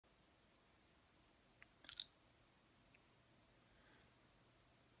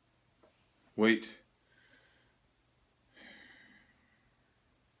wait.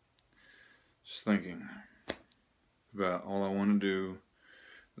 Just thinking about all I want to do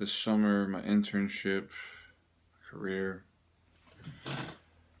this summer, my internship, career,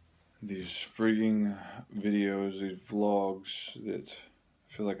 these frigging videos, these vlogs that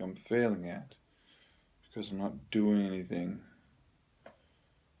I feel like I'm failing at because I'm not doing anything.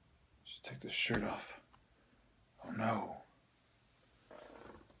 Just take this shirt off. Oh no.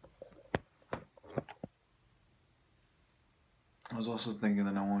 I was also thinking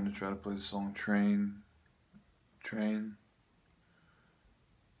that I wanted to try to play the song Train.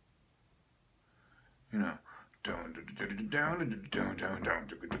 You know. Train.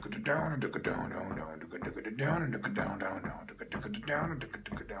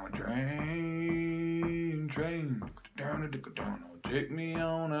 Take me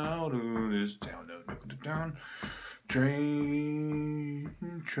on out of this town. Train.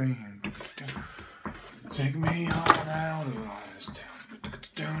 Take me on out of this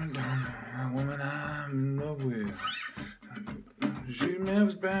town. A woman I'm in love with. She's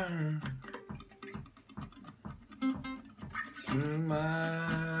Memphis bound.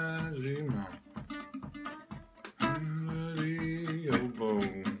 My Zima.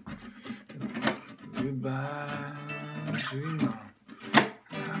 Goodbye, Zima.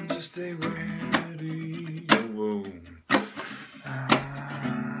 I'm just a radio.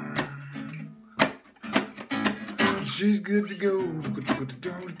 She's good to go.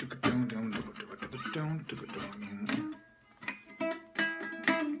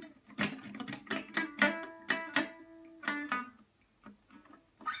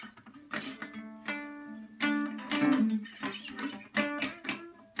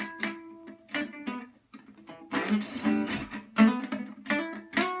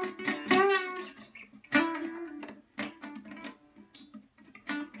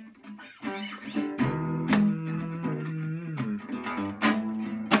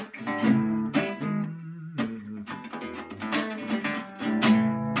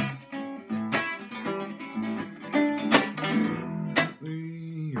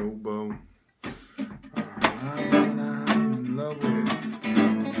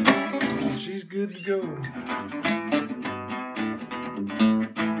 She's good to go.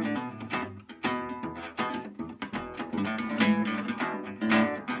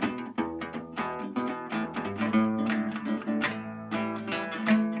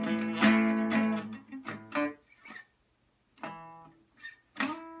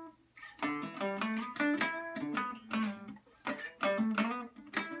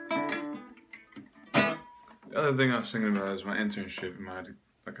 The other thing I was thinking about is my internship, my,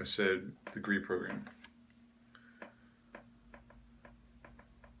 like I said, degree program.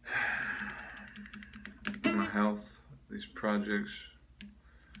 My health, these projects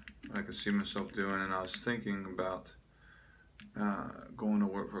I could see myself doing, and I was thinking about going to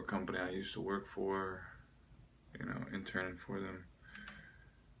work for a company I used to work for, you know, interning for them,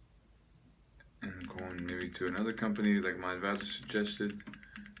 and going maybe to another company like my advisor suggested.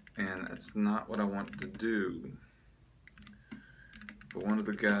 And that's not what I want to do. But one of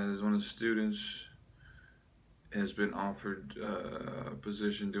the students has been offered a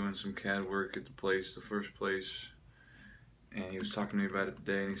position doing some CAD work at the first place. And he was talking to me about it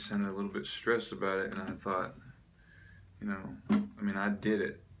today, and he sounded a little bit stressed about it. And I thought, you know, I mean, I did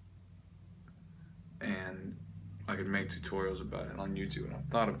it. And I could make tutorials about it on YouTube, and I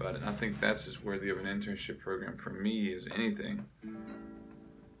thought about it. And I think that's as worthy of an internship program for me as anything.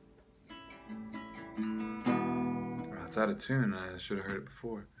 It's out of tune. I should have heard it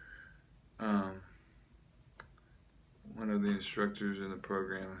before. One of the instructors in the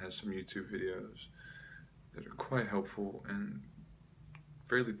program has some YouTube videos that are quite helpful and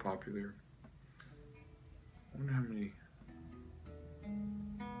fairly popular. I wonder how many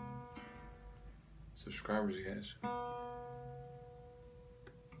subscribers he has.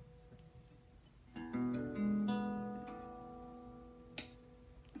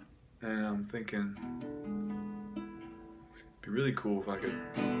 And I'm thinking, it'd be really cool if I could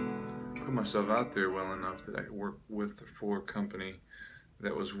put myself out there well enough that I could work with or for a company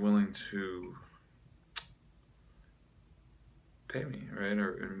that was willing to pay me, right,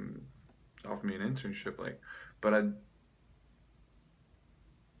 or offer me an internship, like. But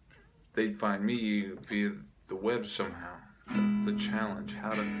they'd find me via the web somehow. The challenge,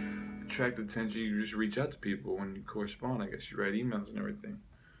 how to attract attention. You just reach out to people when you correspond. I guess you write emails and everything.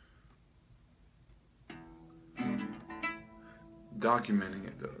 Documenting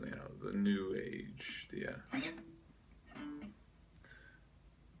it, though, you know, the new age,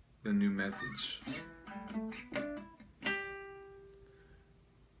 the new methods.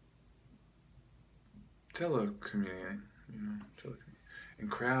 telecommunicating, and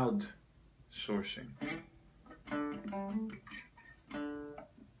crowd sourcing.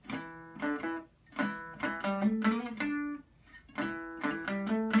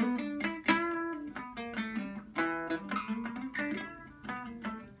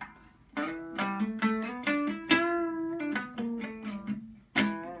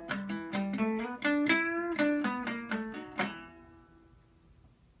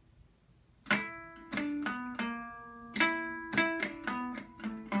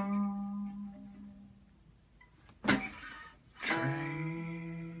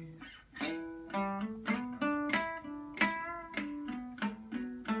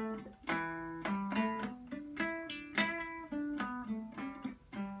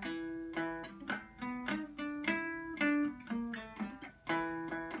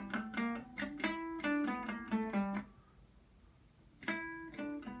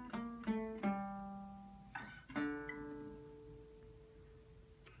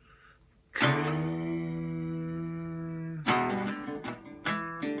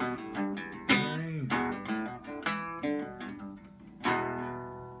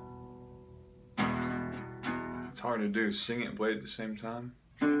 It's hard to do, sing it and play at the same time.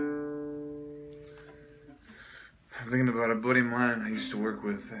 I'm thinking about a buddy of mine I used to work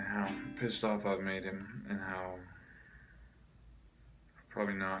with and how pissed off I've made him and how I'll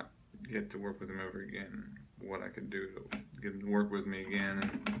probably not get to work with him ever again. What I could do to get him to work with me again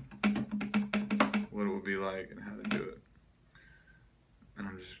and what it would be like and how to do it. And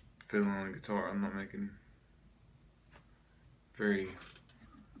I'm just fiddling on the guitar. I'm not making very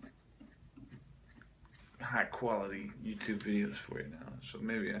high quality YouTube videos for you now, so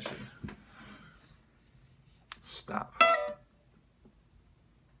maybe I should stop.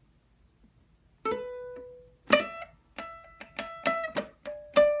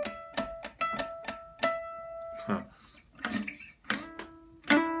 Huh.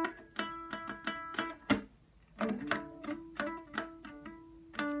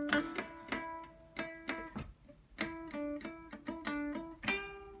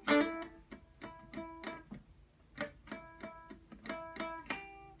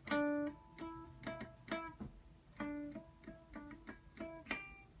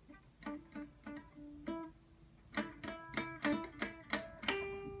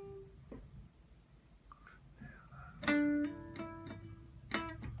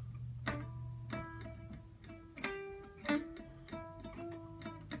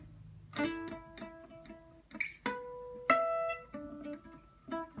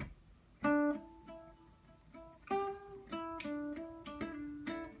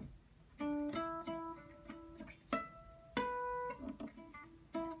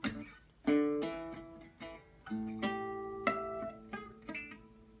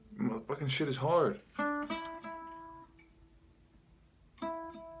 Motherfucking shit is hard.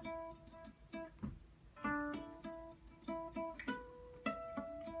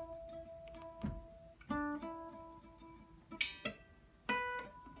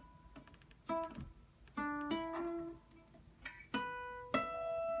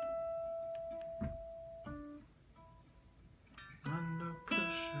 Under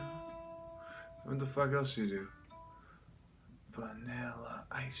pressure. What the fuck else do you do? Vanilla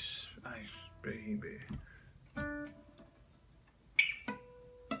ice, ice, baby.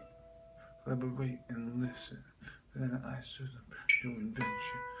 Elaborate and listen. Then I should new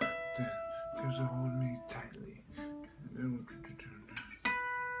invention. Then gives a hold me tightly.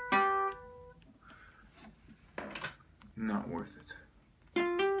 Not worth it.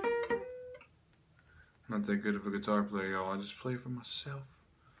 Not that good of a guitar player, y'all. I just play for myself.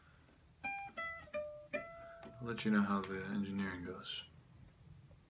 I'll let you know how the engineering goes.